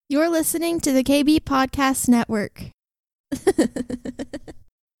You're listening to the KB Podcast Network.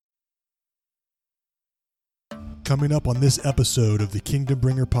 Coming up on this episode of the Kingdom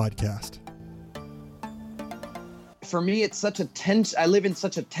Bringer podcast. For me, it's such a tension. I live in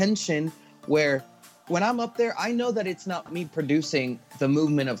such a tension where when I'm up there, I know that it's not me producing the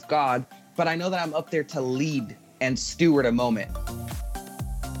movement of God, but I know that I'm up there to lead and steward a moment.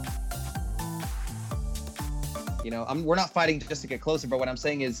 You know, we're not fighting just to get closer, but what I'm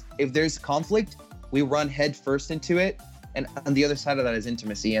saying is if there's conflict, we run head first into it. And on the other side of that is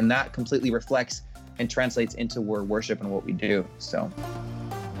intimacy. And that completely reflects and translates into our worship and what we do. So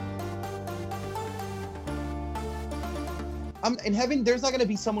in heaven, there's not going to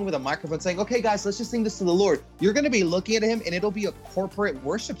be someone with a microphone saying, okay, guys, let's just sing this to the Lord. You're going to be looking at him and it'll be a corporate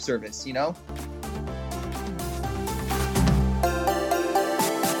worship service, you know?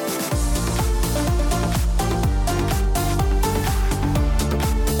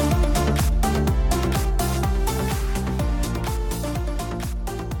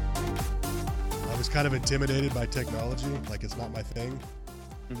 Kind of intimidated by technology, like it's not my thing.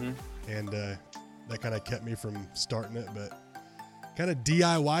 And that kind of kept me from starting it, but kind of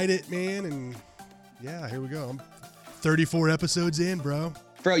DIY'd it, man. And yeah, here we go. I'm 34 episodes in, bro.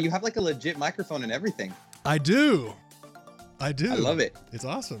 Bro, you have like a legit microphone and everything. I do. I love it. It's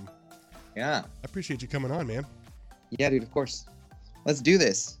awesome. Yeah. I appreciate you coming on, man. Yeah, dude, of course. Let's do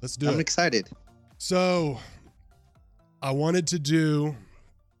this. Let's do it. I'm excited. So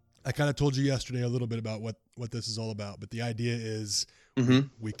I kind of told you yesterday a little bit about what this is all about, but the idea is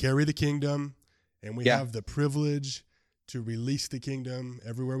we carry the kingdom and we have the privilege to release the kingdom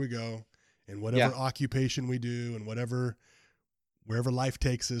everywhere we go, and whatever occupation we do and wherever life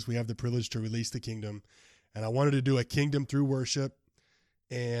takes us, we have the privilege to release the kingdom. And I wanted to do a kingdom through worship,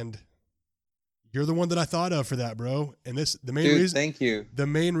 and you're the one that I thought of for that, bro. And thank you. The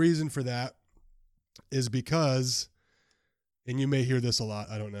main reason for that is because, and you may hear this a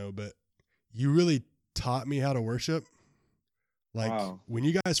lot, I don't know, but you really taught me how to worship. Like when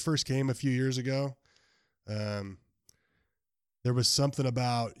you guys first came a few years ago, there was something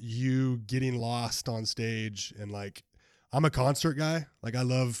about you getting lost on stage, and like, I'm a concert guy. Like I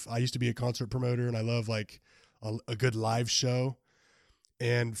used to be a concert promoter, and I love like a good live show.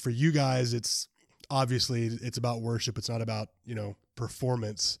 And for you guys, it's about worship. It's not about,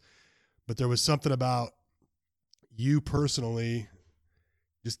 performance, but there was something about you personally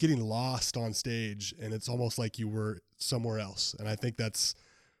just getting lost on stage, and it's almost like you were somewhere else. And I think that's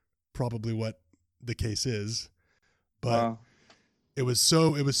probably what the case is, but it was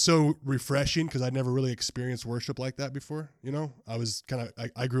so refreshing because I'd never really experienced worship like that before.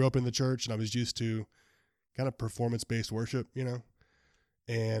 I grew up in the church, and I was used to kind of performance-based worship,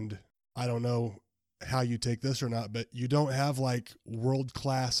 and I don't know how you take this or not, but you don't have like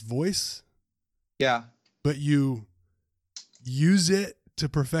world-class voice. Yeah. But you use it to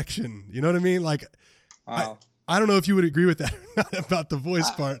perfection. You know what I mean? Like, I don't know if you would agree with that or not about the voice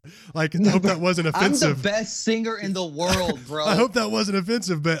part. Like, I hope that wasn't offensive. I'm the best singer in the world, bro. I hope that wasn't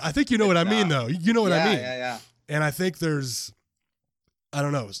offensive, but I think you know what I mean, though. You know what I mean? Yeah. And I think I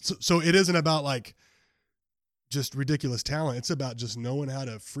don't know. So it isn't about like just ridiculous talent. It's about just knowing how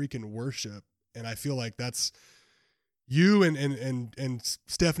to freaking worship. And I feel like that's you and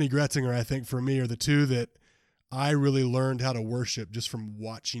Stephanie Gretzinger, I think, for me, are the two that I really learned how to worship just from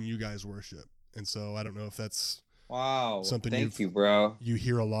watching you guys worship. And so I don't know if that's something thank you, bro. You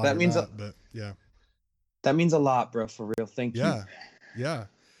hear a lot. But yeah, that means a lot, bro. For real. Thank you. Yeah.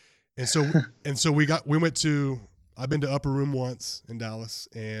 And so I've been to Upper Room once in Dallas,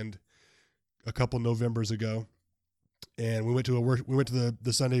 and a couple Novembers ago, and we went to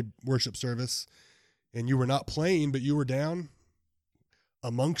the Sunday worship service, and you were not playing, but you were down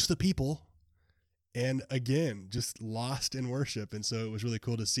amongst the people, and again, just lost in worship. And so it was really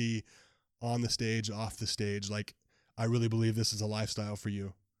cool to see on the stage, off the stage. Like, I really believe this is a lifestyle for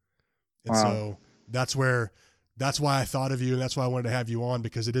you. And so that's why I thought of you, and that's why I wanted to have you on,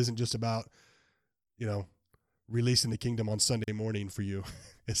 because it isn't just about, releasing the kingdom on Sunday morning for you.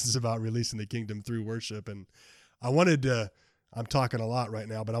 This is about releasing the kingdom through worship. And I'm talking a lot right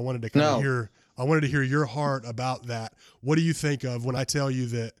now, but I wanted to hear your heart about that. What do you think of when I tell you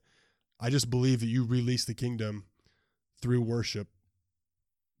that I just believe that you release the kingdom through worship?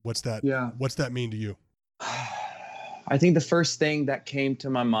 What's that mean to you? I think the first thing that came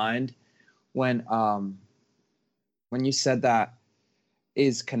to my mind when you said that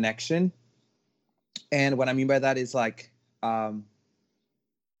is connection. And what I mean by that is like, I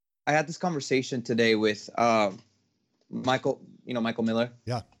had this conversation today with Michael Miller.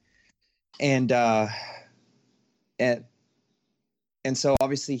 Yeah. And And so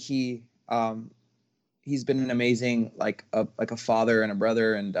obviously he's been an amazing, like a father and a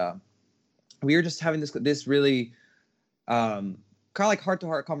brother. And we were just having this really kind of like heart to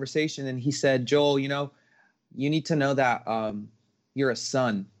heart conversation. And he said, Joel, you know, you need to know that you're a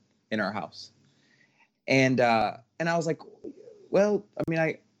son in our house. And I was like, well, I mean,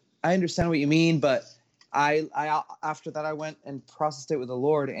 I understand what you mean, but I after that I went and processed it with the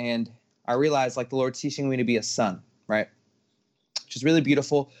Lord, and I realized like the Lord's teaching me to be a son, right? Which is really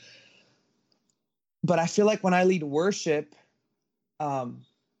beautiful. But I feel like when I lead worship, in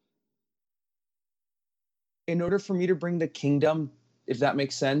order for me to bring the kingdom, if that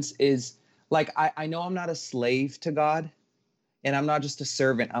makes sense, is like I know I'm not a slave to God, and I'm not just a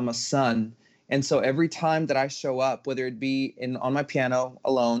servant, I'm a son. And so every time that I show up, whether it be on my piano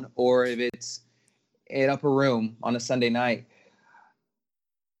alone, or if it's in Upper Room on a Sunday night,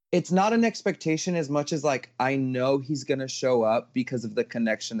 it's not an expectation as much as like I know he's going to show up because of the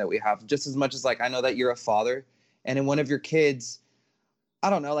connection that we have. Just as much as like I know that you're a father, and in one of your kids, I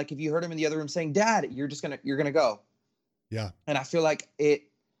don't know, like if you heard him in the other room saying, Dad, you're going to go. Yeah. And I feel like it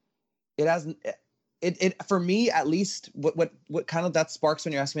has for me, at least what kind of that sparks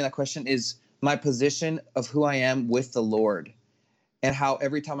when you're asking me that question is my position of who I am with the Lord, and how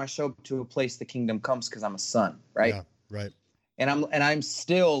every time I show up to a place, the kingdom comes because I'm a son, right? Yeah, right. And I'm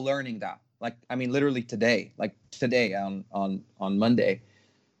still learning that. Like, I mean, literally today on Monday.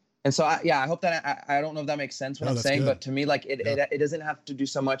 And so I hope that I don't know if that makes sense what I'm saying, good. But to me, like it doesn't have to do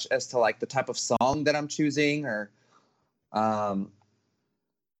so much as to like the type of song that I'm choosing or how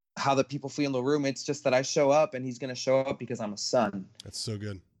the people feel in the room. It's just that I show up, and he's going to show up because I'm a son. That's so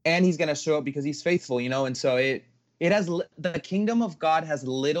good. And he's going to show up because he's faithful, you know? And so it has, the kingdom of God has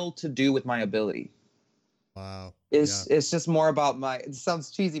little to do with my ability. Wow. It's just more about it sounds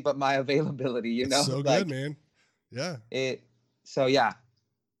cheesy, but my availability, you know? So like, good, man. Yeah. So yeah.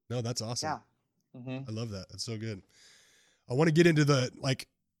 No, that's awesome. Yeah. Mm-hmm. I love that. That's so good. I want to get into the, like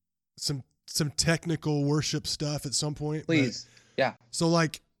some technical worship stuff at some point. Please. Yeah. So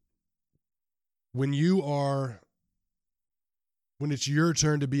like when it's your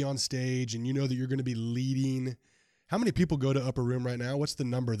turn to be on stage and you know that you're going to be leading, how many people go to Upper Room right now? What's the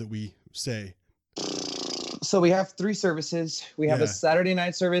number that we say? So we have 3 services. We have a Saturday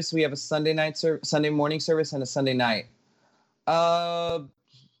night service. We have a Sunday morning service, and a Sunday night. I'm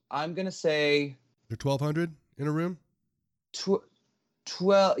going to say. There 1,200 in a room?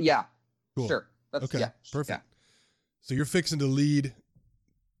 12. Yeah. Cool. Sure. That's, okay. Yeah. Perfect. Yeah. So you're fixing to lead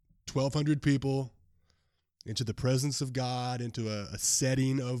 1,200 people into the presence of God, into a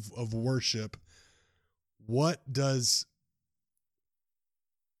setting of worship. What does,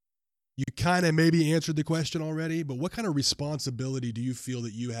 you kind of maybe answered the question already, but what kind of responsibility do you feel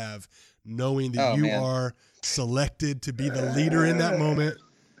that you have knowing that you are selected to be the leader in that moment,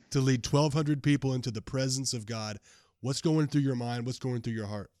 to lead 1,200 people into the presence of God? What's going through your mind? What's going through your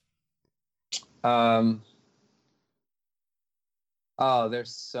heart?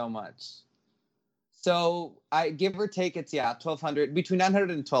 There's so much. So I give or take, it's 1,200, between 900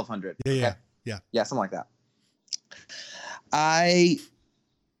 and 1,200. Yeah. Yeah, something like that.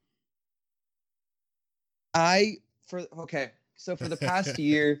 So for the past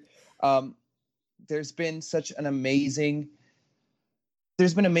year, there's been amazing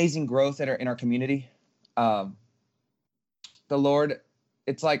growth in our community. The Lord,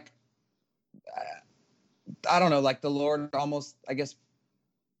 it's like, I don't know, like the Lord almost, I guess,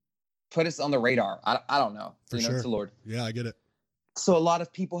 put us on the radar. I don't know. For sure. It's the Lord. Yeah, I get it. So a lot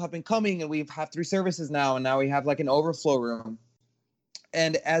of people have been coming, and we've had 3 services now, and now we have like an overflow room.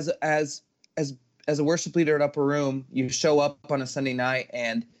 And as a worship leader at Upper Room, you show up on a Sunday night,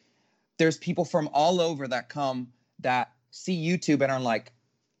 and there's people from all over that come that see YouTube and are like,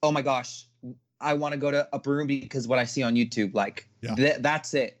 oh my gosh, I want to go to Upper Room because what I see on YouTube, like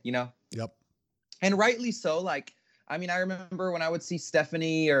that's it, you know? Yep. And rightly so. Like, I mean, I remember when I would see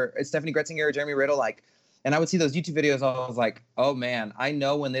Stephanie Gretzinger or Jeremy Riddle, like, and I would see those YouTube videos, I was like, oh man, I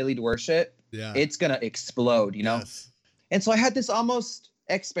know when they lead worship, it's going to explode, you know? Yes. And so I had this almost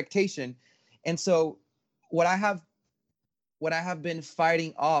expectation. And so what I have been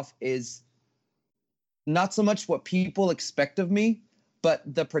fighting off is not so much what people expect of me, but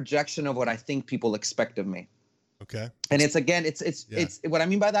the projection of what I think people expect of me. Okay. And it's what I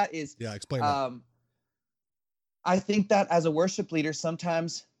mean by that is, explain that. I think that as a worship leader,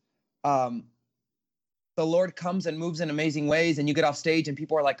 sometimes, the Lord comes and moves in amazing ways, and you get off stage and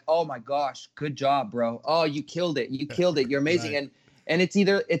people are like, oh my gosh, good job, bro. Oh, you killed it. You're amazing. Right. And it's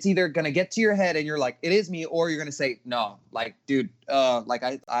either going to get to your head and you're like, it is me, or you're going to say, no, like, dude, like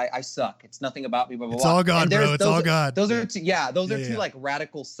I suck. It's nothing about me, blah, blah, It's blah. all God, bro. It's all God. Those are two like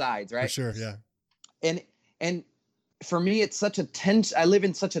radical sides, right? For sure. Yeah. And for me, it's such a tension. I live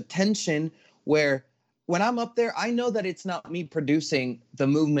in such a tension where when I'm up there, I know that it's not me producing the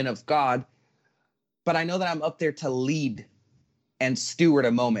movement of God, but I know that I'm up there to lead and steward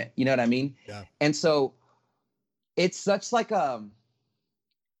a moment. You know what I mean? Yeah. And so it's such like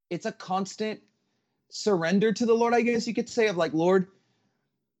it's a constant surrender to the Lord, I guess you could say, of like, Lord,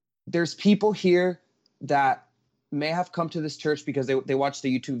 there's people here that may have come to this church because they watched a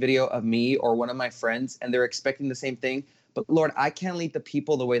YouTube video of me or one of my friends and they're expecting the same thing. But Lord, I can't lead the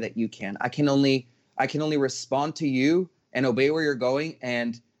people the way that you can. I can only respond to you and obey where you're going.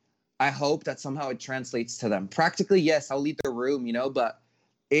 And I hope that somehow it translates to them. Practically, yes, I'll lead the room, but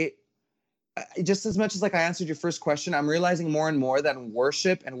it just as much as like I answered your first question, I'm realizing more and more that in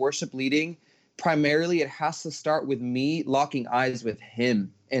worship and worship leading, primarily it has to start with me locking eyes with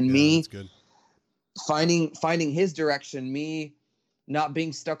him and me finding his direction, me not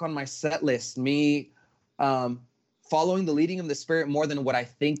being stuck on my set list, me following the leading of the Spirit more than what I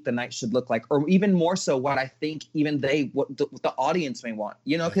think the night should look like, or even more so what I think even what the audience may want,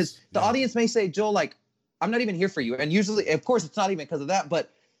 because the audience may say, Joel, like, I'm not even here for you. And usually, of course, it's not even because of that,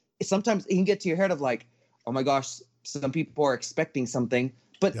 but sometimes it can get to your head of like, oh my gosh, some people are expecting something,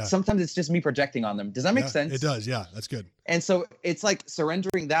 but sometimes it's just me projecting on them. Does that make sense? It does. Yeah, that's good. And so it's like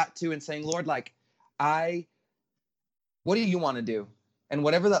surrendering that too and saying, Lord, like, what do you want to do? And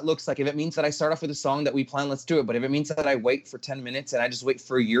whatever that looks like, if it means that I start off with a song that we plan, let's do it. But if it means that I wait for 10 minutes and I just wait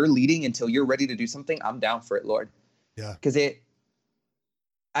for your leading until you're ready to do something, I'm down for it, Lord. Yeah. Because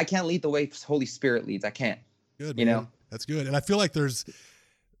I can't lead the way Holy Spirit leads. I can't. Good, man. That's good. And I feel like there's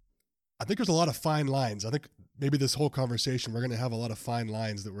a lot of fine lines. I think maybe this whole conversation, we're going to have a lot of fine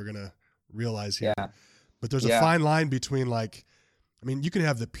lines that we're going to realize here. Yeah. But there's a fine line between like, I mean, you can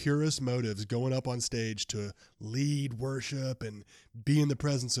have the purest motives going up on stage to lead worship and be in the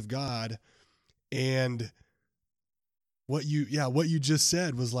presence of God. And what you just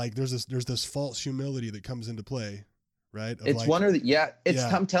said was like, there's this false humility that comes into play, right?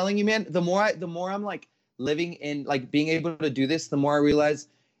 I'm telling you, man, the more I'm like living in, like being able to do this, the more I realize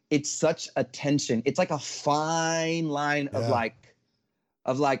it's such a tension. It's like a fine line of like,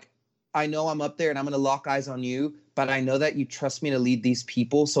 I know I'm up there and I'm going to lock eyes on you, but I know that you trust me to lead these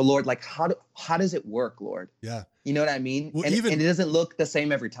people. So Lord, like, how does it work, Lord? Yeah. You know what I mean? Well, and it doesn't look the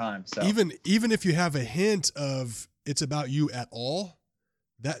same every time. So even if you have a hint of it's about you at all,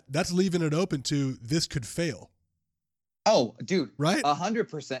 that's leaving it open to this could fail. Oh, dude. Right?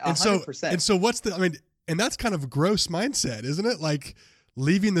 100%. 100%. And so and that's kind of a gross mindset, isn't it? Like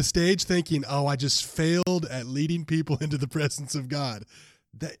leaving the stage thinking, oh, I just failed at leading people into the presence of God.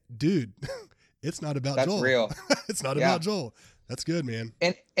 That dude, it's not about Joel. That's real. It's not about Joel. That's good, man.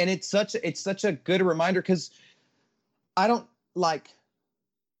 And it's such a good reminder, because I don't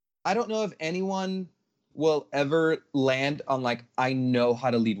know if anyone will ever land on like, I know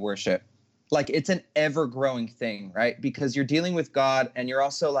how to lead worship. Like it's an ever growing thing, right? Because you're dealing with God and you're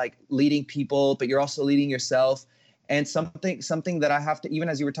also like leading people, but you're also leading yourself. And something that I have to, even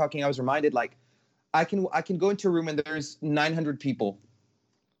as you were talking, I was reminded, like I can go into a room and there's 900 people.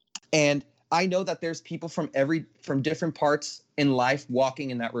 And I know that there's people from different parts in life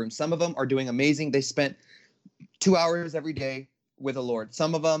walking in that room. Some of them are doing amazing. They spent 2 hours every day with the Lord.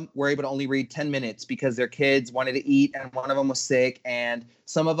 Some of them were able to only read 10 minutes because their kids wanted to eat and one of them was sick. And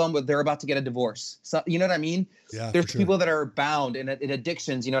some of them, they're about to get a divorce. So, you know what I mean? Yeah, there's people that are bound in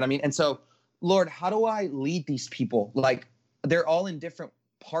addictions. You know what I mean? And so, Lord, how do I lead these people? Like they're all in different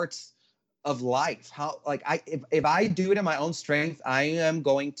parts of life. How, like if I do it in my own strength, I am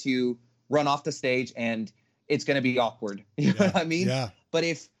going to run off the stage and it's going to be awkward. You know what I mean? Yeah. But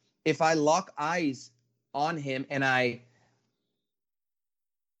if I lock eyes on him and I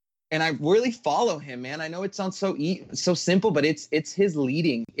really follow him, man, I know it sounds so simple, but it's his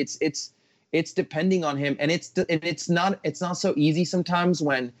leading. It's depending on him. And it's not so easy sometimes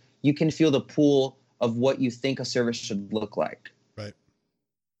when you can feel the pull of what you think a service should look like. Right.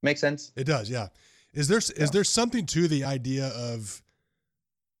 Make sense? It does. Yeah. Is there something to the idea of,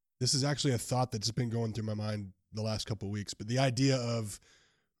 this is actually a thought that's been going through my mind the last couple of weeks, but the idea of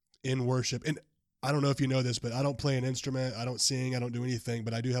in worship, and I don't know if you know this, but I don't play an instrument. I don't sing. I don't do anything,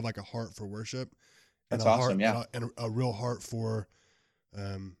 but I do have like a heart for worship. That's awesome. Yeah. And a real heart for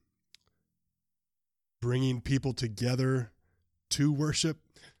bringing people together to worship.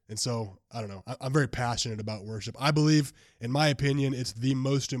 And so, I don't know, I'm very passionate about worship. I believe, in my opinion, it's the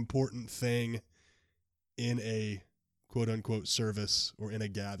most important thing in a quote unquote service or in a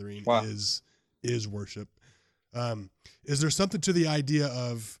gathering Wow. is worship. Is there something to the idea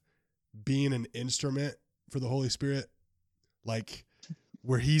of being an instrument for the Holy Spirit? Like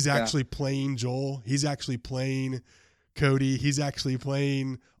where he's actually playing Joel, he's actually playing Cody, he's actually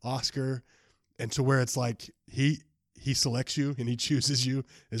playing Oscar. And to where it's like he selects you and he chooses you.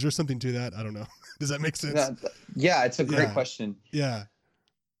 Is there something to that? I don't know. Does that make sense? Yeah, it's a great question. Yeah.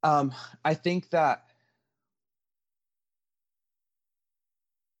 I think that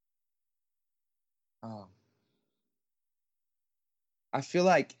I feel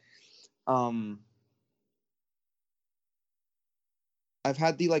like I've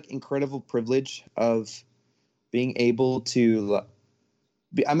had the like incredible privilege of being able to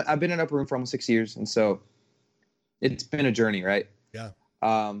I've been in Upper Room for almost 6 years, and so it's been a journey, right? Yeah.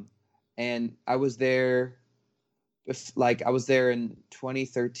 And I was there, I was there in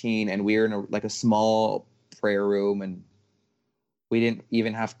 2013, and we were in a small prayer room, and we didn't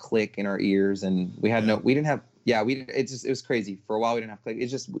even have click in our ears, and we had it was crazy. For a while, we didn't have click.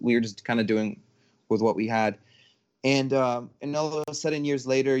 It's just, we were just kind of doing with what we had. And all of a sudden, years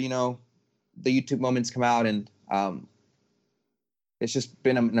later, you know, the YouTube moments come out, and it's just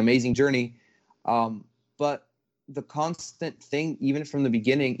been an amazing journey. But the constant thing, even from the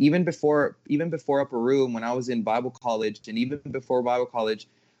beginning, even before Upper Room, when I was in Bible college, and even before Bible college,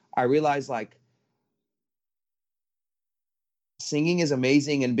 I realized like singing is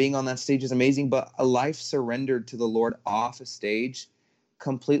amazing and being on that stage is amazing, but a life surrendered to the Lord off a stage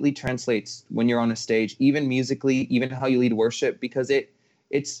completely translates when you're on a stage, even musically, even how you lead worship, because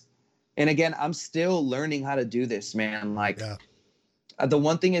it's, and again, I'm still learning how to do this, man. Like the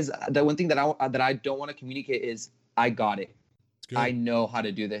one thing that I don't want to communicate is I got it. I know how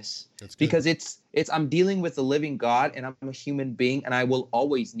to do this. Because it's I'm dealing with the living God, and I'm a human being, and I will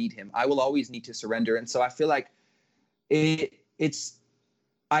always need him. I will always need to surrender. And so I feel like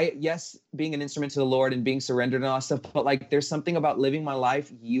yes, being an instrument to the Lord and being surrendered and all that stuff, but like there's something about living my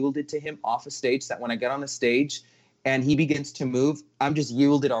life yielded to him off a stage, that when I get on a stage and he begins to move, I'm just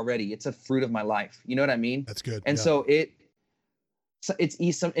yielded already. It's a fruit of my life. You know what I mean? That's good. And so it's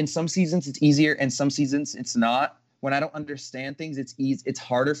easy. In some seasons it's easier, and some seasons it's not. When I don't understand things, it's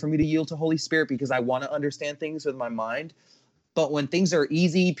harder for me to yield to Holy Spirit, because I want to understand things with my mind. But when things are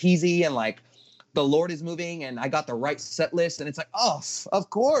easy peasy and like the Lord is moving and I got the right set list, and it's like, oh,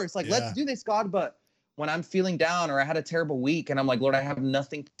 of course, like, let's do this, God. But when I'm feeling down, or I had a terrible week, and I'm like, Lord, I have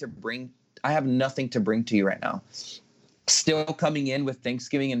nothing to bring to you right now. Still coming in with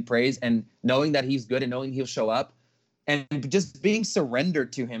thanksgiving and praise, and knowing that he's good, and knowing he'll show up, and just being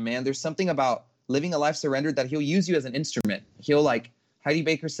surrendered to him, man. There's something about living a life surrendered that he'll use you as an instrument. He'll, like Heidi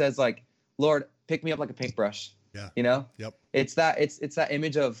Baker says, like, Lord, pick me up like a paintbrush. Yeah. You know? Yep. It's that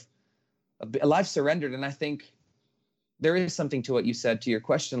image of a life surrendered. And I think there is something to what you said to your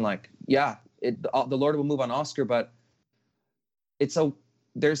question. Like, the Lord will move on Oscar, but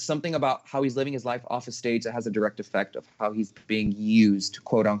there's something about how he's living his life off a stage that has a direct effect of how he's being used,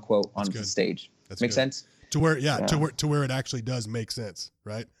 quote unquote, on the stage. Make sense? To where it actually does make sense,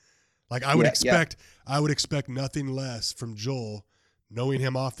 right? Like I would expect nothing less from Joel, knowing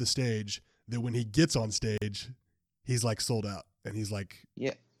him off the stage, that when he gets on stage, he's like sold out, and he's like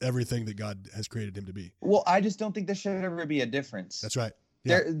everything that God has created him to be. Well, I just don't think there should ever be a difference. That's right.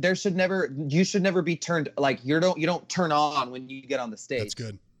 Yeah. You should never be turned, like you don't turn on when you get on the stage. That's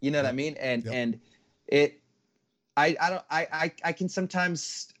good. You know what I mean? And I can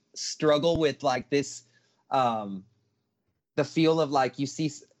sometimes struggle with like this, the feel of like you see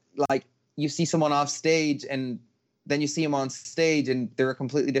someone off stage, and then you see him on stage, and they're a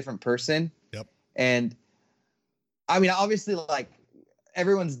completely different person. Yep. And I mean, obviously, like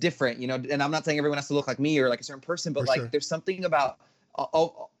everyone's different, you know, and I'm not saying everyone has to look like me or like a certain person, but there's something about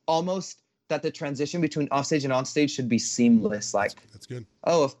almost that the transition between offstage and onstage should be seamless. Like, that's good.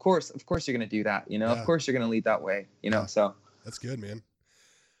 Oh, of course you're going to do that. You know, of course you're going to lead that way, you know? So that's good, man.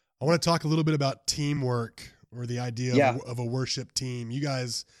 I want to talk a little bit about teamwork, or the idea of a worship team. You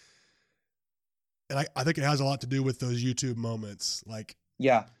guys, and I think it has a lot to do with those YouTube moments. Like,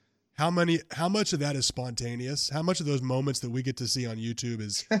 how much of that is spontaneous? How much of those moments that we get to see on YouTube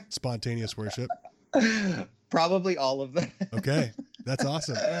is spontaneous worship? Probably all of them. Okay. That's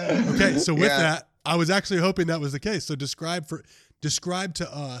awesome. Okay. So with that, I was actually hoping that was the case. So describe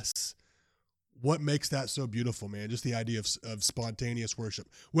to us what makes that so beautiful, man. Just the idea of spontaneous worship,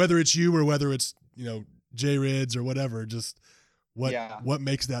 whether it's you or whether it's, you know, J Rids or whatever, just what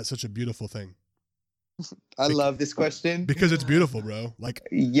makes that such a beautiful thing? I love this question. Because it's beautiful, bro. Like,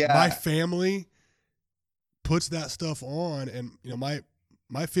 my family puts that stuff on, and you know, my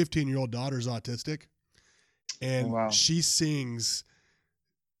 15-year-old daughter's autistic, and Wow. she sings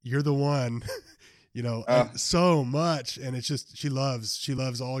 "You're the One," Oh. so much, and it's just she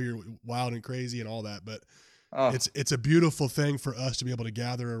loves all your wild and crazy and all that. But Oh. it's a beautiful thing for us to be able to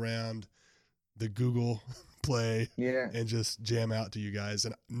gather around the Google Play Yeah. and just jam out to you guys,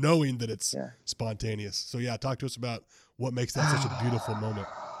 and knowing that it's Yeah. spontaneous. So yeah, talk to us about what makes that such a beautiful moment.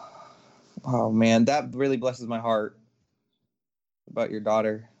 Oh man, that really blesses my heart about your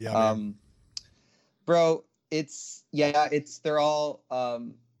daughter. Yeah, man. Bro, they're all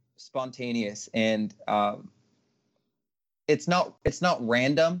spontaneous, and it's not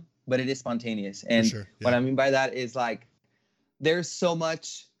random, but it is spontaneous. And sure, yeah. what I mean by that is like there's so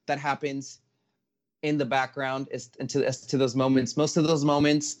much that happens in the background as to those moments. Most of those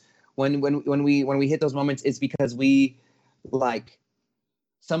moments when we hit those moments, it's because we like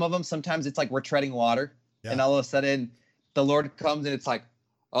some of them. Sometimes it's like we're treading water, and all of a sudden the Lord comes and it's like,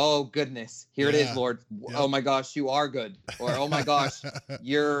 oh goodness, here it is, Lord. Yep. Oh my gosh, you are good. Or oh my gosh,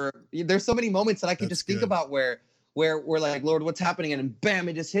 there's so many moments that I can just think about where we're like, Lord, what's happening? And bam,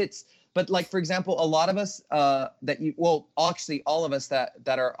 it just hits. But like, for example, a lot of us actually all of us that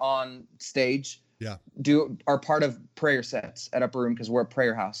are on stage are part of prayer sets at Upper Room because we're a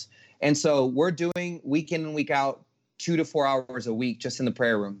prayer house. And so we're doing week in and week out 2 to 4 hours a week just in the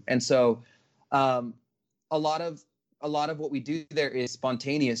prayer room. And so a lot of what we do there is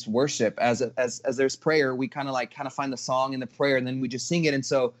spontaneous worship. As there's prayer, we kind of find the song in the prayer and then we just sing it. And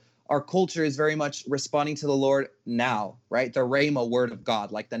so our culture is very much responding to the Lord now, right? The Rhema word of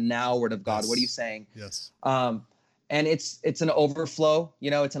God, like the now word of God. Yes. What are you saying? Yes. And it's an overflow,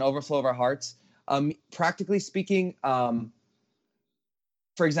 it's an overflow of our hearts. Practically speaking,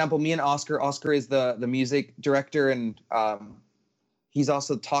 for example, me and Oscar is the music director, and he's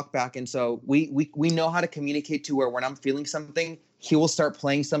also talk back. And so we know how to communicate to where when I'm feeling something, he will start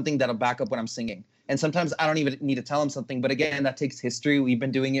playing something that'll back up what I'm singing. And sometimes I don't even need to tell him something, but again, that takes history. We've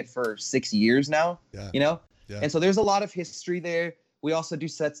been doing it for 6 years now, Yeah. And so there's a lot of history there. We also do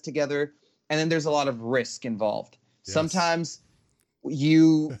sets together, and then there's a lot of risk involved. Yes. Sometimes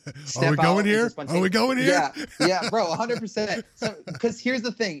you step out. Are we going here? Yeah, bro, 100%. So, because here's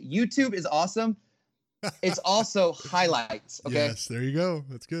the thing, YouTube is awesome. It's also highlights. Okay. Yes, there you go.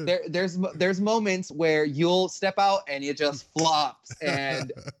 That's good. There's moments where you'll step out and it just flops.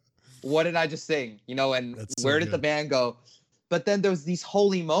 And what did I just sing? And that's where did the band go? But then there's these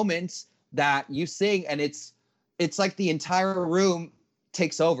holy moments that you sing, and it's like the entire room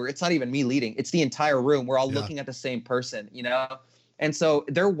takes over. It's not even me leading. It's the entire room. We're all looking at the same person, And so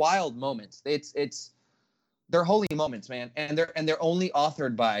they're wild moments. They're holy moments, man, and they're only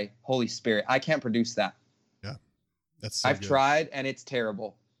authored by Holy Spirit. I can't produce that. Yeah, that's. So I've tried, and it's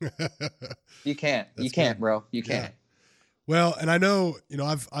terrible. You can't. You can't, bro. You can't. Well, and I know,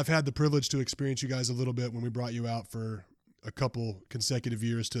 I've had the privilege to experience you guys a little bit when we brought you out for a couple consecutive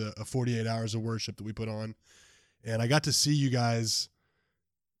years to a 48 hours of worship that we put on, and I got to see you guys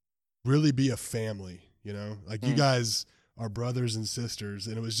really be a family. Like you guys are brothers and sisters,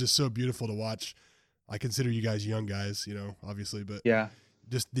 and it was just so beautiful to watch. I consider you guys young guys, obviously, but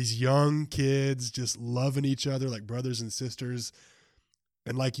just these young kids just loving each other like brothers and sisters.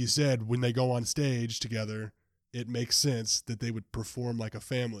 And like you said, when they go on stage together, it makes sense that they would perform like a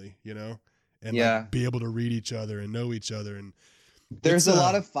family, and like be able to read each other and know each other. And there's a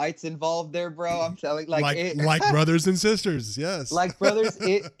lot of fights involved there, bro. I'm telling like brothers and sisters. Yes. Like brothers.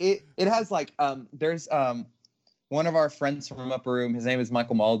 It has there's one of our friends from Upper Room, his name is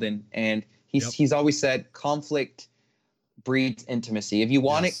Michael Malden, and he's always said conflict breeds intimacy. If you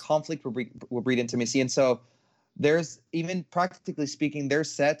want it, conflict will breed intimacy. And so there's, even practically speaking,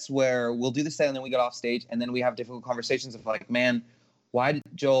 there's sets where we'll do the set and then we get off stage and then we have difficult conversations of like, man, why did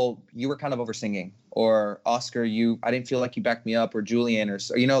Joel, you were kind of over singing, or Oscar, I didn't feel like you backed me up, or Julian, or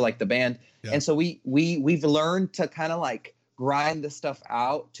like the band. Yeah. And so we've learned to kind of like grind this stuff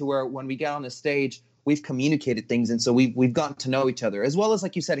out to where when we get on the stage, we've communicated things. And so we've gotten to know each other, as well as,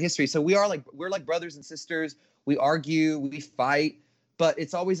 like you said, history. So we're like brothers and sisters. We argue, we fight, but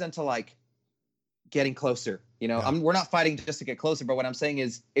it's always into like getting closer. We're not fighting just to get closer, but what I'm saying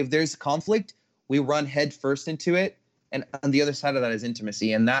is if there's conflict, we run head first into it. And on the other side of that is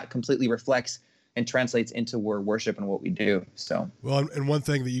intimacy. And that completely reflects and translates into worship and what we do. So, well, and one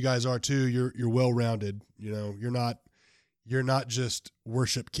thing that you guys are too, you're well-rounded, you're not just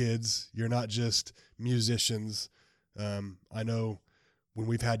worship kids. You're not just musicians. I know when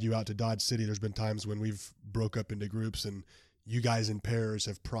we've had you out to Dodge City, there's been times when we've broke up into groups and you guys in pairs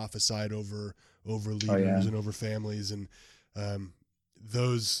have prophesied over leaders and over families. And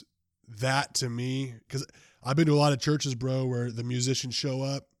that to me, because I've been to a lot of churches, bro, where the musicians show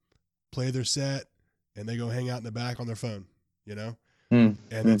up, play their set, and they go hang out in the back on their phone, you know? Mm.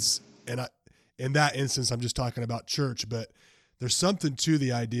 And in that instance, I'm just talking about church, but there's something to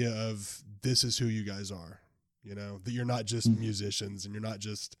the idea of this is who you guys are, you know, that you're not just musicians and you're not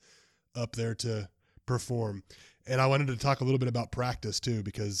just up there to perform. And I wanted to talk a little bit about practice too,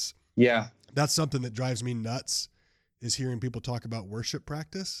 because that's something that drives me nuts, is hearing people talk about worship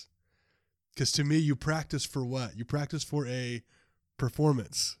practice. Because to me, you practice for what? You practice for a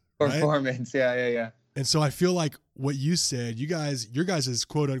performance. Performance, right? Yeah. And so I feel like what you said, your guys'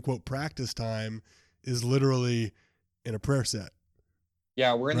 quote unquote practice time is literally in a prayer set.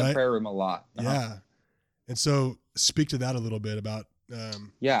 Yeah, we're in the prayer room a lot. Yeah. And so speak to that a little bit about,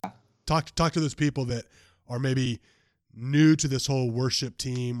 talk to those people that are maybe new to this whole worship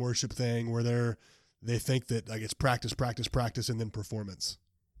thing where they think that like it's practice, and then performance.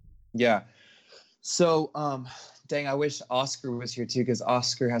 Yeah. So, dang, I wish Oscar was here too, because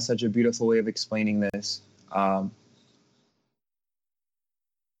Oscar has such a beautiful way of explaining this.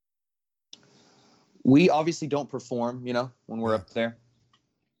 We obviously don't perform, you know, when we're up there.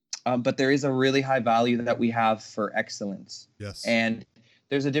 But there is a really high value that we have for excellence. Yes. And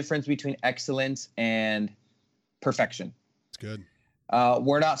there's a difference between excellence and perfection. It's good.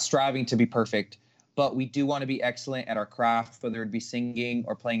 We're not striving to be perfect, but we do want to be excellent at our craft, whether it be singing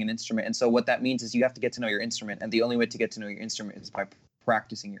or playing an instrument. And so what that means is you have to get to know your instrument. And the only way to get to know your instrument is by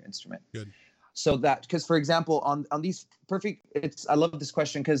practicing your instrument. Good. So that, because for example, on these I love this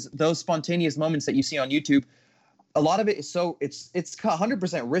question, because those spontaneous moments that you see on YouTube, a lot of it is it's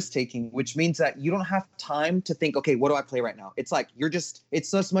 100% risk taking, which means that you don't have time to think, okay, what do I play right now? It's like, it's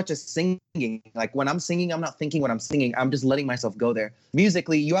so much as singing. Like when I'm singing, I'm not thinking what I'm singing. I'm just letting myself go there.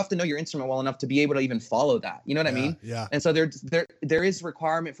 Musically, you have to know your instrument well enough to be able to even follow that. You know what I mean? Yeah. And so there is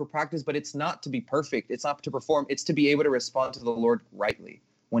requirement for practice, but it's not to be perfect. It's not to perform. It's to be able to respond to the Lord rightly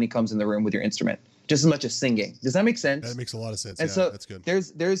when he comes in the room with your instrument, just as much as singing. Does that make sense? That makes a lot of sense. And so that's good.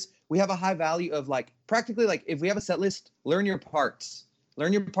 We have a high value of like practically, like if we have a set list, learn your parts so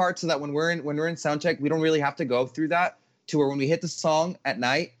that when we're in sound check, we don't really have to go through that, to where when we hit the song at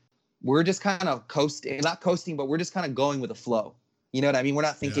night, we're just kind of not coasting, but we're just kind of going with the flow. You know what I mean? We're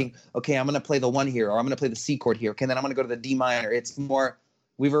not thinking, okay, I'm going to play the 1 here, or I'm going to play the C chord here. Okay, then I'm going to go to the D minor. It's more,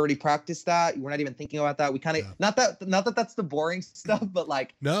 we've already practiced that. We're not even thinking about that. We kind of, not that that's the boring stuff, but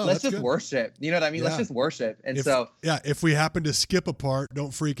like, let's just worship. You know what I mean? Let's just worship. And if we happen to skip a part,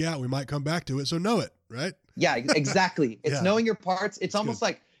 don't freak out. We might come back to it. So know it, right? Yeah, exactly. It's knowing your parts. It's almost good.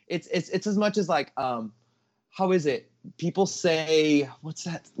 Like, it's as much as like, how is it? People say, what's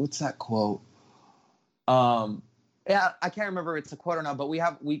that quote? Yeah, I can't remember if it's a quote or not, but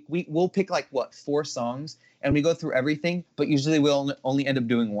we'll pick like 4 songs and we go through everything, but usually we'll only end up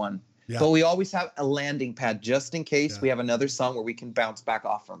doing one. Yeah. But we always have a landing pad just in case we have another song where we can bounce back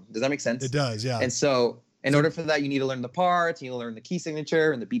off from. Does that make sense? It does, yeah. And so in order for that, you need to learn the parts, you need to learn the key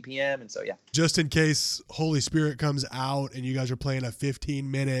signature and the BPM, and so just in case Holy Spirit comes out and you guys are playing a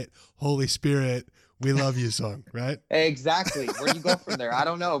 15-minute Holy Spirit, we love you song, right? Exactly. Where do you go from there? I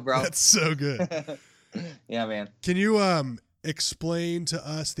don't know, bro. That's so good. Yeah, man. Can you explain to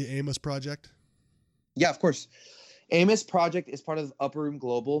us the Amos Project? Yeah, of course. Amos Project is part of Upper Room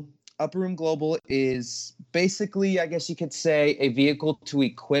Global. Upper Room Global is basically, I guess you could say, a vehicle to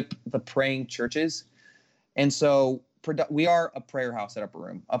equip the praying churches. And so we are a prayer house at Upper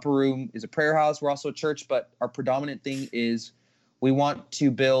Room. Upper Room is a prayer house. We're also a church, but our predominant thing is we want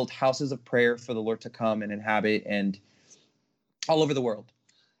to build houses of prayer for the Lord to come and inhabit, and all over the world.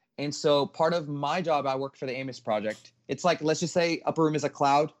 And so part of my job, I work for the Amos Project. It's like, let's just say Upper Room is a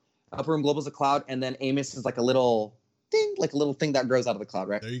cloud. Upper Room Global is a cloud. And then Amos is like a little thing that grows out of the cloud,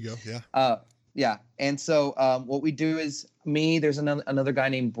 right? There you go. Yeah. Yeah. And so what we do is there's another guy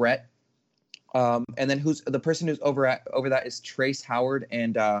named Brett. And then the person who's over that is Trace Howard.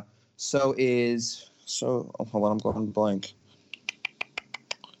 And hold on, I'm going blank.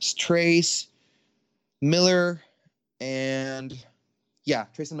 It's Trace Miller and... Yeah,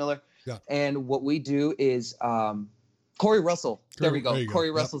 Trace and Miller. Yeah. And what we do is Corey Russell. There we go. Corey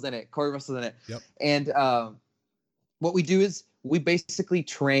Russell's in it. Yep. And what we do is we basically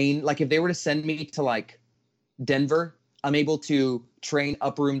train, like if they were to send me to like Denver, I'm able to train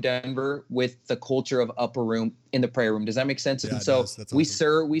Upper Room Denver with the culture of Upper Room in the prayer room. Does that make sense? Yeah, and so we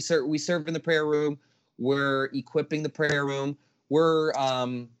awesome. serve in the prayer room. We're equipping the prayer room. We're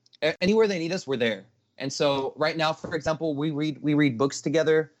anywhere they need us, we're there. And so right now, for example, we read books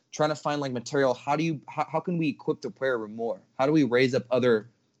together, trying to find like material. How can we equip the prayer room more? How do we raise up other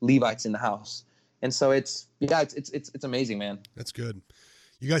Levites in the house? And so it's amazing, man. That's good.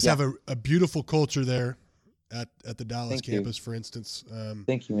 You guys have a beautiful culture there at the Dallas campus, for instance.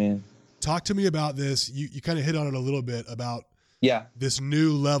 Thank you, man. talk to me about this. You kind of hit on it a little bit about this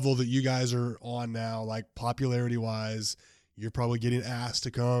new level that you guys are on now, like popularity wise. You're probably getting asked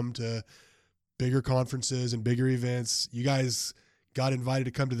to come to bigger conferences and bigger events. You guys got invited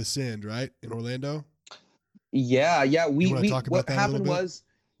to come to the Send, right, in Orlando? Yeah. We talk about that a little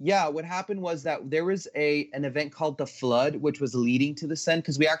bit? What happened was that there was an event called the Flood, which was leading to the Send,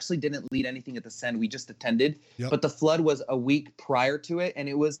 because we actually didn't lead anything at the Send. We just attended. Yep. But the Flood was a week prior to it, and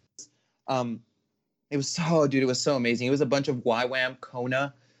it was so amazing. It was a bunch of YWAM,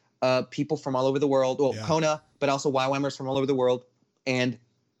 Kona, people from all over the world. Well, Yeah. Kona, but also YWAMers from all over the world, and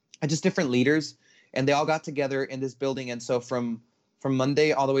just different leaders. And they all got together in this building. And so from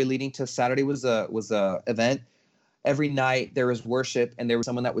Monday all the way leading to Saturday was a event. Every night there was worship and there was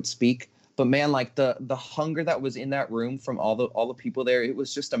someone that would speak. But man, like the hunger that was in that room from all the people there, it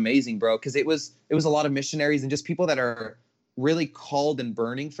was just amazing, bro. Because it was a lot of missionaries and just people that are really called and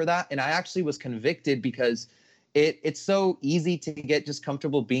burning for that. And I actually was convicted because it's so easy to get just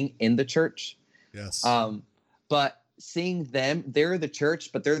comfortable being in the church. Yes. But seeing them, they're the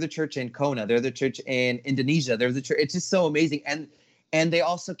church, but they're the church in Kona, they're the church in Indonesia, they're the church. It's just so amazing. And they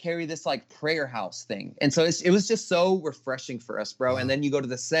also carry this like prayer house thing. And so it was just so refreshing for us, bro. Wow. And then you go to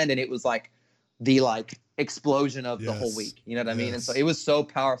the Send and it was like the like explosion of the whole Yes. week. You know what I mean? And Yes. so it was so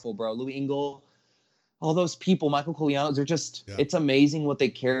powerful, bro. Louis Engel, all those people, Michael Koulianos, they're just, Yeah. it's amazing what they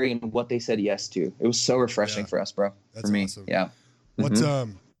carry and what they said yes to. It was so refreshing Yeah. for us, bro. That's for me. awesome. Yeah. What's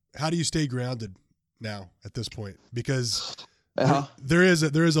Mhm. how do you stay grounded now at this point? Because Uh-huh. there is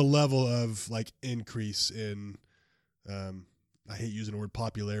a level of like increase in I hate using the word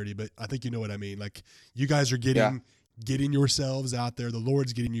popularity, but I think you know what I mean. Like you guys are getting yourselves out there. The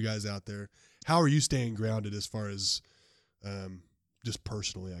Lord's getting you guys out there. How are you staying grounded as far as just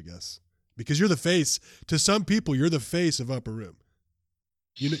personally, I guess? Because you're the face to some people. You're the face of Upper Room.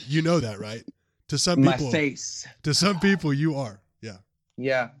 You know that, right? To some My people, face. To some people, you are. Yeah.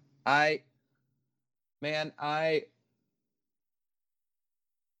 Yeah. I'm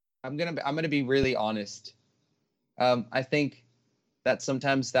gonna be really honest. I think that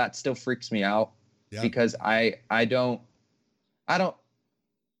sometimes that still freaks me out because I don't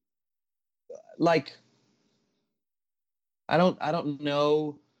like I don't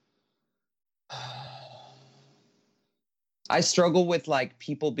know. I struggle with like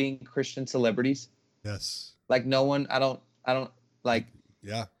people being Christian celebrities. Yes. Like no one, I don't like.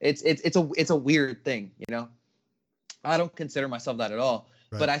 Yeah. It's a weird thing, you know. I don't consider myself that at all.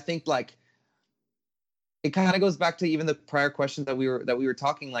 Right. But I think like it kind of goes back to even the prior questions that we were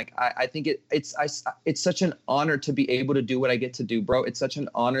talking. Like I think it's such an honor to be able to do what I get to do, bro. It's such an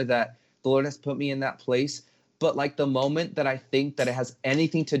honor that the Lord has put me in that place. But like the moment that I think that it has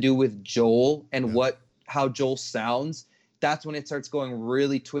anything to do with Joel and how Joel sounds, that's when it starts going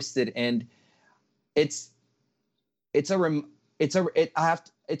really twisted. And it's a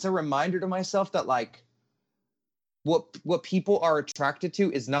reminder to myself that like what people are attracted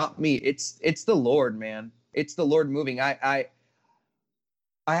to is not me. It's the Lord, man. It's the Lord moving. I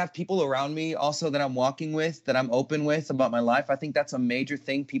have people around me also that I'm walking with, that I'm open with about my life. I think that's a major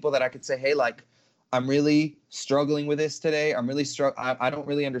thing. People that I could say, hey, like, I'm really struggling with this today. I'm really I don't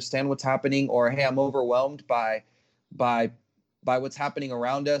really understand what's happening, or hey, I'm overwhelmed by what's happening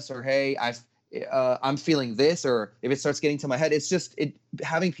around us, or hey, I'm feeling this, or if it starts getting to my head, it's just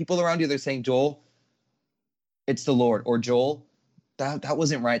having people around you. They're saying, Joel, it's the Lord, or Joel, that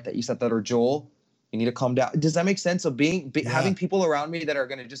wasn't right that you said that, or Joel, you need to calm down. Does that make sense? So having people around me that are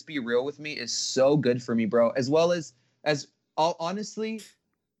going to just be real with me is so good for me, bro. As well as all honestly,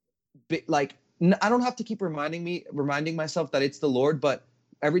 like I don't have to keep reminding myself that it's the Lord, but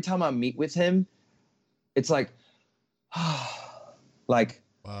every time I meet with him, it's like, like,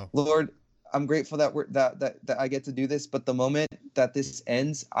 wow. Lord, I'm grateful that I get to do this, but the moment that this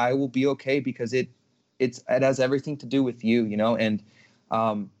ends, I will be okay because it has everything to do with you, you know. And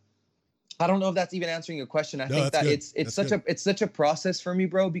I don't know if that's even answering your question. I think that good. it's such a process for me,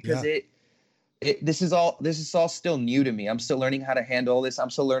 bro, because this is all still new to me. I'm still learning how to handle this. I'm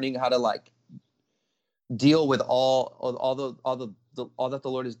still learning how to like deal with all that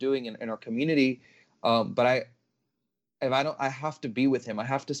the Lord is doing in our community. But I have to be with him. I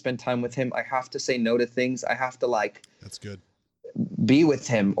have to spend time with him. I have to say no to things. I have to like, that's good, be with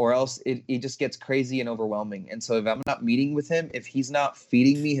him, or else it just gets crazy and overwhelming. And so if I'm not meeting with him, if he's not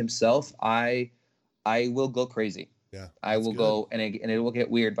feeding me himself, I will go crazy. Yeah, I will go and it will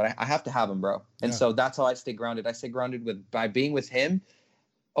get weird, but I have to have him, bro. And so that's how I stay grounded. I stay grounded by being with him,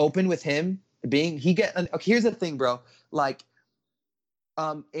 open with him, here's the thing, bro. Like,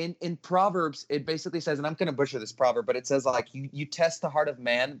 In Proverbs, it basically says, and I'm going to butcher this proverb, but it says like you test the heart of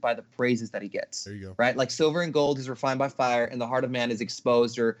man by the praises that he gets. There you go. Right? Like silver and gold is refined by fire, and the heart of man is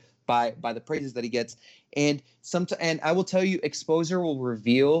exposed or by the praises that he gets. And I will tell you, exposure will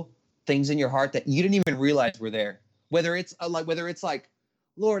reveal things in your heart that you didn't even realize were there. Whether it's like,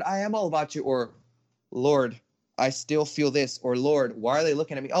 Lord, I am all about you, or Lord, I still feel this, or Lord, why are they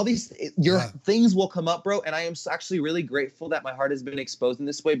looking at me? All these things will come up, bro. And I am actually really grateful that my heart has been exposed in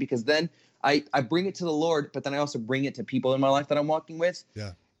this way, because then I bring it to the Lord, but then I also bring it to people in my life that I'm walking with.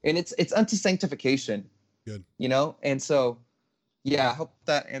 Yeah. And it's unto sanctification. Good. You know? And so, yeah, I hope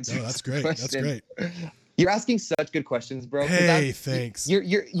that answers. No, that's great. That's great. You're asking such good questions, bro. Hey, thanks.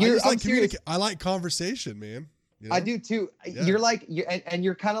 I'm serious. I like conversation, man. You know? I do too. Yeah.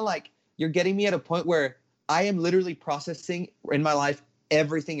 You're kind of like, you're getting me at a point where I am literally processing in my life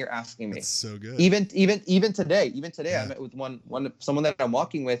everything you're asking me. That's so good. Even today, Yeah. I met with someone that I'm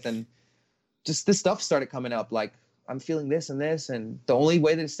walking with, and just this stuff started coming up. Like, I'm feeling this and this, and the only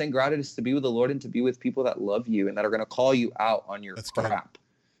way to stay grounded is to be with the Lord and to be with people that love you and that are going to call you out on your crap.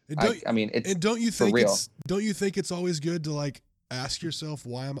 And don't you think it's always good to like ask yourself,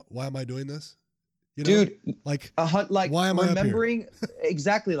 why am I doing this? You know? Dude, like why am I remembering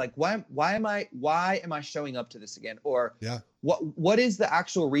exactly, like why am I showing up to this again? Or what is the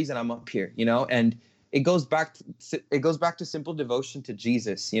actual reason I'm up here, you know? And it goes back to simple devotion to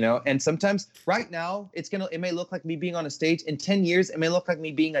Jesus, you know? And sometimes right now it may look like me being on a stage. In 10 years, it may look like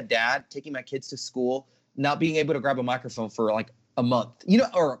me being a dad, taking my kids to school, not being able to grab a microphone for like a month, you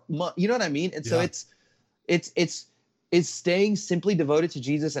know what I mean? And so it's staying simply devoted to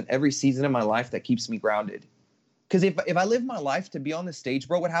Jesus in every season of my life that keeps me grounded. Because if I live my life to be on the stage,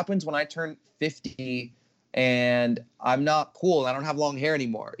 bro, what happens when I turn 50 and I'm not cool and I don't have long hair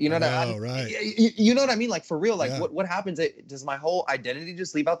anymore? You know what I mean? Right. You know what I mean? Like, for real, like what happens? Does my whole identity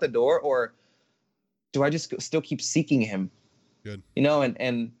just leave out the door, or do I just still keep seeking him? Good. You know,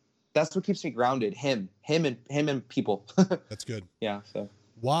 and that's what keeps me grounded. Him and people. That's good. Yeah. So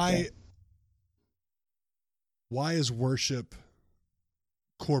why is worship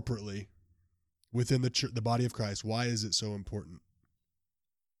corporately within the church, the body of Christ? Why is it so important?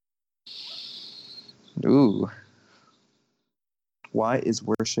 Ooh. Why is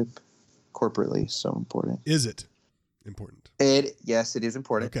worship corporately so important? Is it important? Yes, it is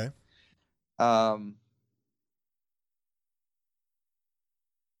important. Okay.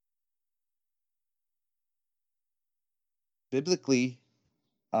 Biblically,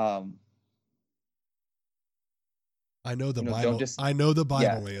 I know the Bible. I know the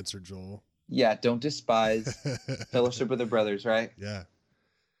Bible answer, Joel. Yeah, don't despise fellowship with the brothers, right? Yeah.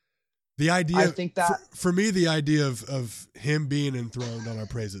 The idea, I think that for me, the idea of him being enthroned on our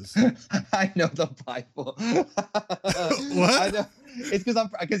praises. I know the Bible. What? I know. It's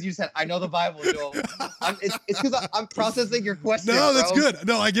because you said I know the Bible, Joel. It's because I'm processing your question. No, that's bro. good.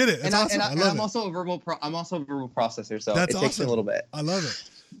 No, I get it. It's awesome. I love it. I'm also a verbal processor, so that's it takes me a little bit. I love it.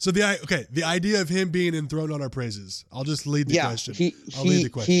 So the idea of him being enthroned on our praises. I'll just lead the question. I'll lead the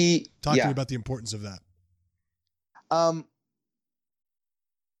question. Talk to me about the importance of that.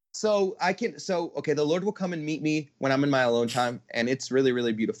 The Lord will come and meet me when I'm in my alone time, and it's really,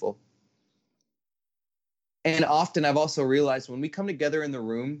 really beautiful. And often I've also realized when we come together in the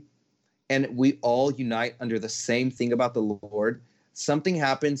room and we all unite under the same thing about the Lord, something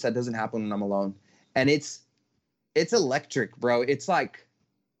happens that doesn't happen when I'm alone. And it's electric, bro. It's like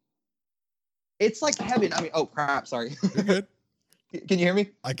heaven. I mean, oh crap, sorry. You're good. Can you hear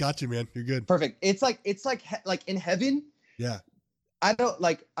me? I got you, man. You're good. Perfect. It's like in heaven. Yeah.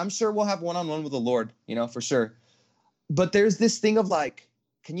 I'm sure we'll have one-on-one with the Lord, you know, for sure. But there's this thing of like,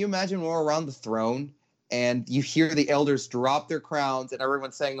 can you imagine when we're around the throne and you hear the elders drop their crowns and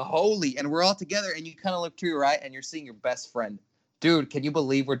everyone's saying holy, and we're all together, and you kind of look to your right and you're seeing your best friend. Dude, can you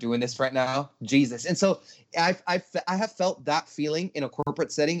believe we're doing this right now? Jesus. And so I have felt that feeling in a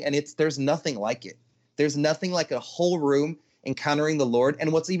corporate setting, and there's nothing like it. There's nothing like a whole room encountering the Lord.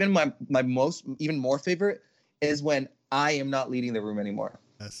 And what's even my even more favorite is when I am not leading the room anymore.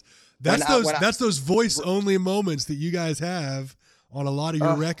 Yes. That's those voice only moments that you guys have on a lot of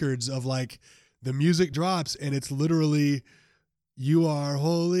your records of like the music drops and it's literally you are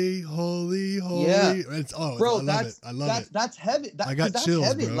holy, holy, holy. Yeah. Bro, I love it. That's heaven. I got chills,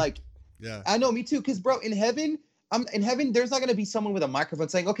 heaven. bro. Like, yeah. I know, me too. Because, bro, in heaven, there's not going to be someone with a microphone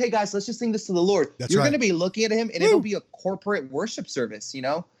saying, okay, guys, let's just sing this to the Lord. You're going to be looking at him, and it'll be a corporate worship service, you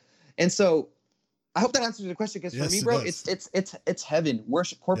know? And so I hope that answers the question, because for me, bro, it's heaven.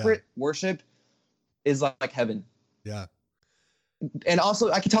 Corporate worship is like heaven. Yeah. And also,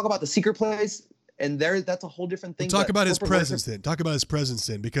 I can talk about the secret place And that's a whole different thing. Talk about his presence worship, then. Talk about his presence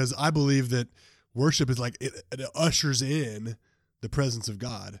then, because I believe that worship is like it ushers in the presence of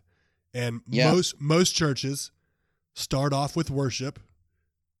God. And most churches start off with worship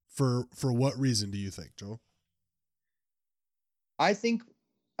for what reason do you think, Joel? I think,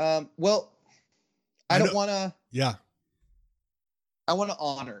 I don't want to. Yeah. I want to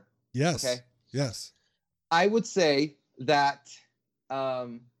honor. Yes. Okay. Yes. I would say that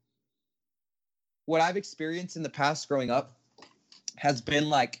what I've experienced in the past growing up has been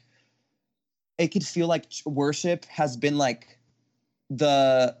like, it could feel like worship has been like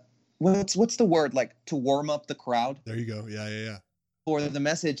what's the word, like to warm up the crowd. There you go. Yeah. For the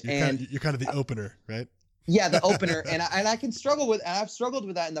message. You're kind of the opener, right? Yeah, the opener. and I can struggle with, and I've struggled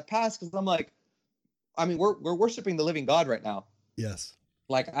with that in the past because I'm like, I mean, we're worshiping the living God right now. Yes.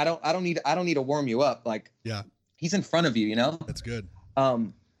 Like I don't need to warm you up. Like, yeah, he's in front of you, you know? That's good.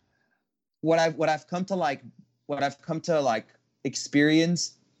 What I've come to like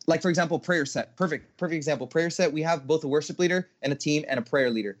experience, like for example, prayer set. Perfect example. Prayer set. We have both a worship leader and a team and a prayer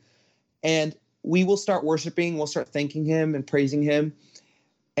leader. And we will start worshiping, we'll start thanking him and praising him.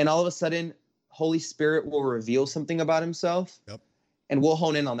 And all of a sudden, Holy Spirit will reveal something about himself. Yep. And we'll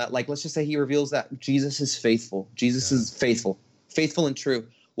hone in on that. Like, let's just say he reveals that Jesus is faithful. Jesus is faithful and true.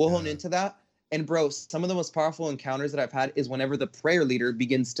 We'll hone into that. And bro, some of the most powerful encounters that I've had is whenever the prayer leader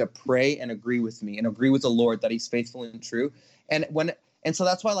begins to pray and agree with me and agree with the Lord that he's faithful and true. And so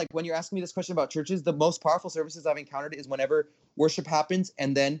that's why, like, when you're asking me this question about churches, the most powerful services I've encountered is whenever worship happens,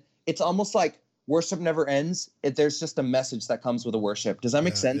 and then it's almost like worship never ends. There's just a message that comes with a worship. Does that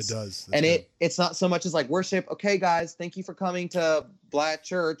make sense? It does. And it's not so much as like worship. Okay, guys, thank you for coming to Black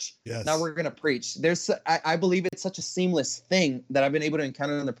Church. Yes. Now we're going to preach. I believe it's such a seamless thing that I've been able to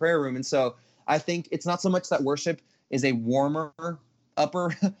encounter in the prayer room. And so I think it's not so much that worship is a warmer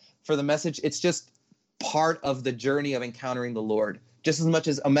upper for the message. It's just part of the journey of encountering the Lord. Just as much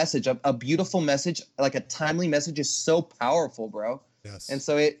as a message, a beautiful message, like a timely message is so powerful, bro. Yes. And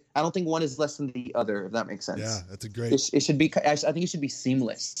so I don't think one is less than the other, if that makes sense. Yeah, that's a great. It should be. I think it should be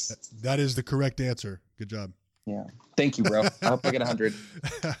seamless. That is the correct answer. Good job. Yeah. Thank you, bro. I hope I get 100.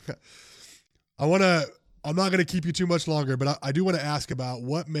 I'm not going to keep you too much longer, but I do want to ask about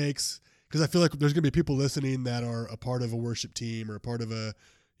what makes, because I feel like there's going to be people listening that are a part of a worship team or a part of a,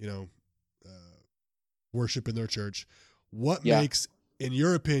 worship in their church. What makes, in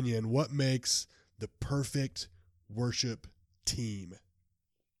your opinion, what makes the perfect worship team?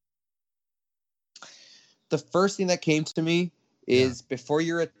 The first thing that came to me is before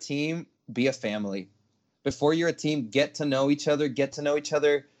you're a team, be a family. Before you're a team, get to know each other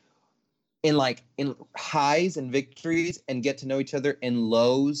in highs and victories, and get to know each other in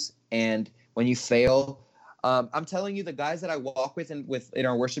lows and when you fail. I'm telling you, the guys that I walk with in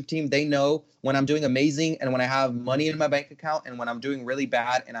our worship team, they know when I'm doing amazing and when I have money in my bank account, and when I'm doing really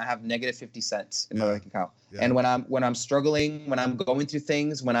bad and I have negative 50 cents in my bank account. Yeah. And when I'm struggling, when I'm going through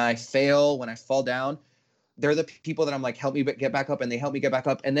things, when I fail, when I fall down, they're the people that I'm like, help me get back up, and they help me get back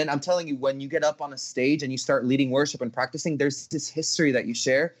up. And then I'm telling you, when you get up on a stage and you start leading worship and practicing, there's this history that you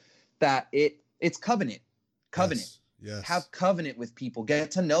share that it's covenant. Yes. Have covenant with people,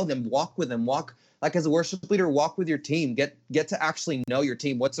 get to know them, walk with them, like as a worship leader, walk with your team, get to actually know your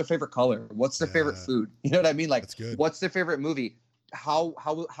team. What's their favorite color? What's their favorite food? You know what I mean? Like, what's their favorite movie? How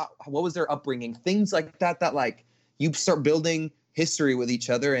what was their upbringing? Things like that like you start building history with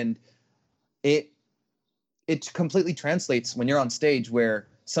each other, and it completely translates when you're on stage, where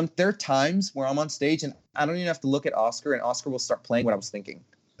there are times where I'm on stage and I don't even have to look at Oscar, and Oscar will start playing what I was thinking.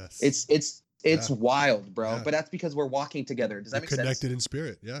 Yes. It's wild, bro. Yeah. But that's because we're walking together. Does that make sense? Connected in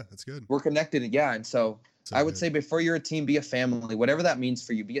spirit. Yeah, that's good. We're connected. Yeah. And so I would say before you're a team, be a family, whatever that means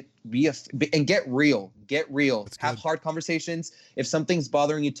for you. And get real. Have hard conversations. If something's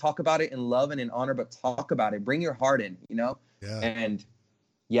bothering you, talk about it in love and in honor, but talk about it. Bring your heart in, Yeah. And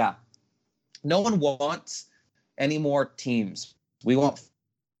no one wants any more teams. We're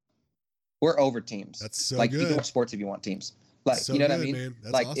over teams. That's so like, good. You can watch sports if you want teams. Like, so you know good, what I mean? Man.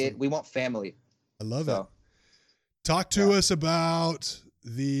 That's like awesome. we want family. I love it. Talk to us about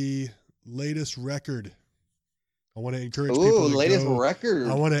the latest record. I want to encourage people to latest record.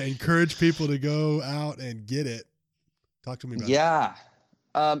 I want to encourage people to go out and get it. Talk to me about it. Yeah.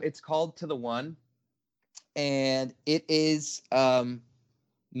 It's called To the One, and it is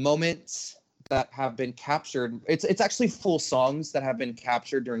moments that have been captured. It's actually full songs that have been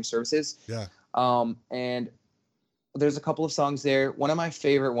captured during services. Yeah. And there's a couple of songs there. One of my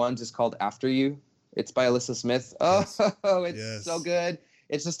favorite ones is called After You. It's by Alyssa Smith. Oh, it's so good.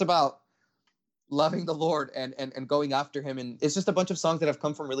 It's just about loving the Lord and going after him. And it's just a bunch of songs that have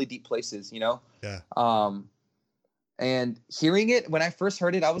come from really deep places, you know? Yeah. And hearing it, when I first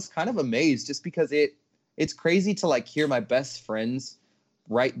heard it, I was kind of amazed just because it's crazy to like hear my best friends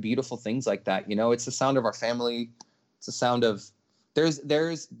write beautiful things like that. You know, it's the sound of our family. It's the sound of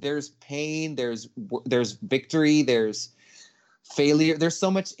there's pain, there's victory, there's failure. There's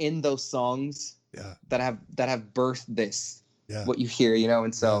so much in those songs that have birthed this, what you hear, you know?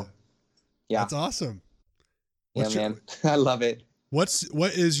 And so, yeah. That's awesome. Man, I love it. What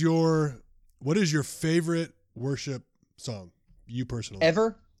is your favorite worship song, you personally?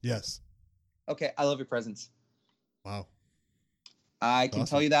 Ever? Yes. Okay. I Love Your Presence. Wow. I can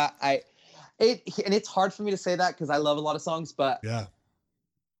tell you that. And it's hard for me to say that because I love a lot of songs, but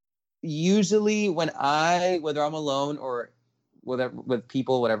usually whether I'm alone or with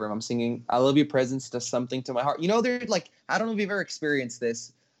people, whatever I'm singing, I Love Your Presence does something to my heart. You know, they're like, I don't know if you've ever experienced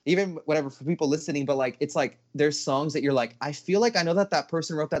this, even whatever for people listening, but like, it's like, there's songs that you're like, I feel like I know that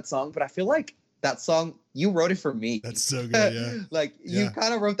person wrote that song, but I feel like that song, you wrote it for me. That's so good. Yeah. Like you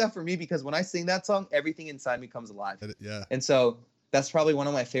kind of wrote that for me because when I sing that song, everything inside me comes alive. Yeah. And so that's probably one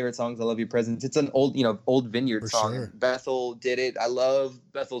of my favorite songs. I Love Your Presence. It's an old Vineyard song. Sure. Bethel did it. I love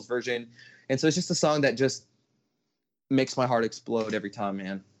Bethel's version. And so it's just a song that just makes my heart explode every time,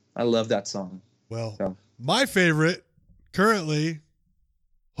 man. I love that song. Well, my favorite currently,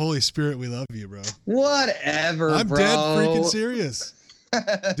 Holy Spirit, We Love You, bro. Whatever, I'm bro. dead freaking serious.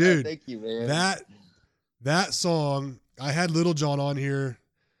 Dude. Thank you, man. That song, I had Little John on here.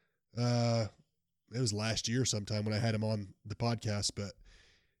 It was last year sometime when I had him on the podcast, but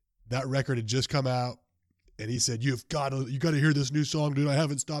that record had just come out and he said, you got to hear this new song, dude. I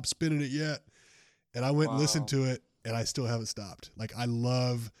haven't stopped spinning it yet. And I went and listened to it and I still haven't stopped. Like I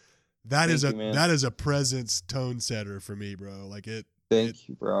love that. That is a presence tone setter for me, bro. Like Thank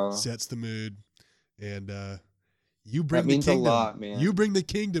you, bro. Sets the mood. And you bring the kingdom. A lot, man. You bring the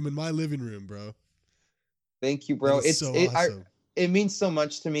kingdom in my living room, bro. Thank you, bro. It's so awesome. It means so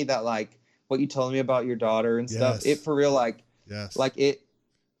much to me that like what you told me about your daughter and stuff. It for real, like if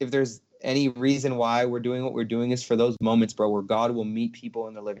there's any reason why we're doing what we're doing is for those moments, bro, where God will meet people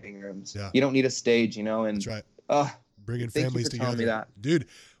in the living rooms. Yeah. You don't need a stage, you know? And that's right. Bringing families together. Me that. Dude,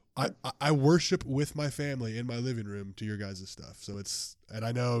 I worship with my family in my living room to your guys' stuff. So and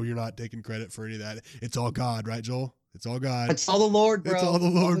I know you're not taking credit for any of that. It's all God, right, Joel? It's all God. It's all the Lord, bro. It's all the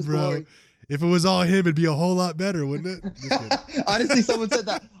Lord, bro. Glory. If it was all him, it'd be a whole lot better, wouldn't it? Honestly, someone said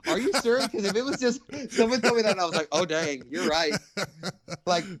that. Are you sure? Because if it was just someone told me that, and I was like, "Oh, dang, you're right."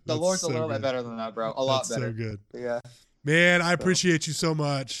 Like the Lord's a little bit better than that, bro. A lot better. So good. Yeah. Man, I appreciate you so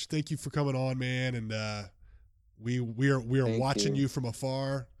much. Thank you for coming on, man. And we are watching you from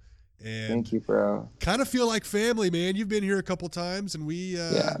afar. And thank you, bro. Kind of feel like family, man. You've been here a couple times, and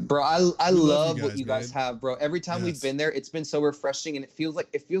bro. I love what you guys have, bro. Every time we've been there, it's been so refreshing, and it feels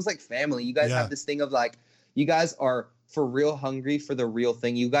like family. You guys have this thing of like, you guys are for real hungry for the real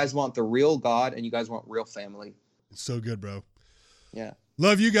thing. You guys want the real God, and you guys want real family. It's so good, bro. Yeah.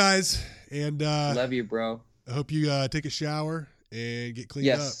 Love you guys, and love you, bro. I hope you take a shower and get cleaned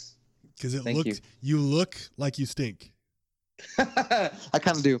up because you look like you stink. I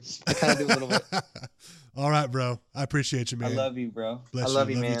kind of do. A little bit. All right, bro. I appreciate you, man. I love you, bro. Bless you. Love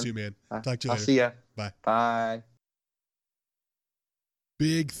you, man. Love you too, man. Talk to you later. I'll see ya. Bye. Bye.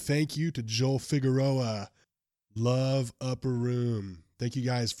 Big thank you to Joel Figueroa. Love Upper Room. Thank you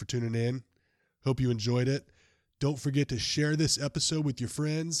guys for tuning in. Hope you enjoyed it. Don't forget to share this episode with your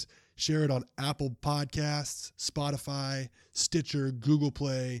friends. Share it on Apple Podcasts, Spotify, Stitcher, Google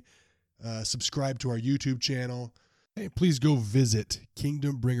Play. Subscribe to our YouTube channel. Hey, please go visit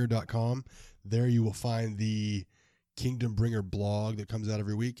kingdombringer.com. There you will find the Kingdom Bringer blog that comes out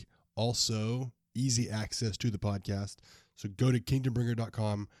every week. Also, easy access to the podcast. So go to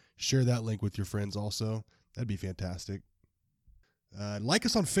kingdombringer.com. Share that link with your friends also. That'd be fantastic. Like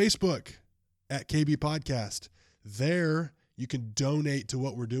us on Facebook at KB Podcast. There you can donate to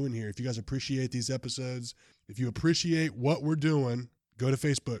what we're doing here. If you guys appreciate these episodes, if you appreciate what we're doing, go to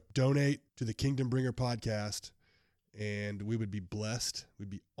Facebook, donate to the Kingdom Bringer podcast. And we would be blessed. We'd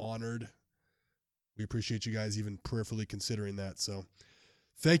be honored. We appreciate you guys even prayerfully considering that. So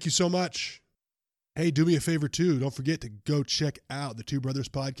thank you so much. Hey, do me a favor too. Don't forget to go check out the Two Brothers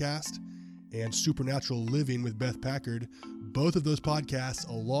podcast and Supernatural Living with Beth Packard. Both of those podcasts,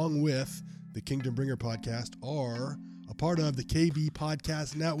 along with the Kingdom Bringer podcast, are a part of the KB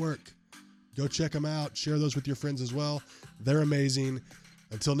Podcast Network. Go check them out. Share those with your friends as well. They're amazing.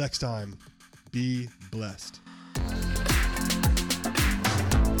 Until next time, be blessed.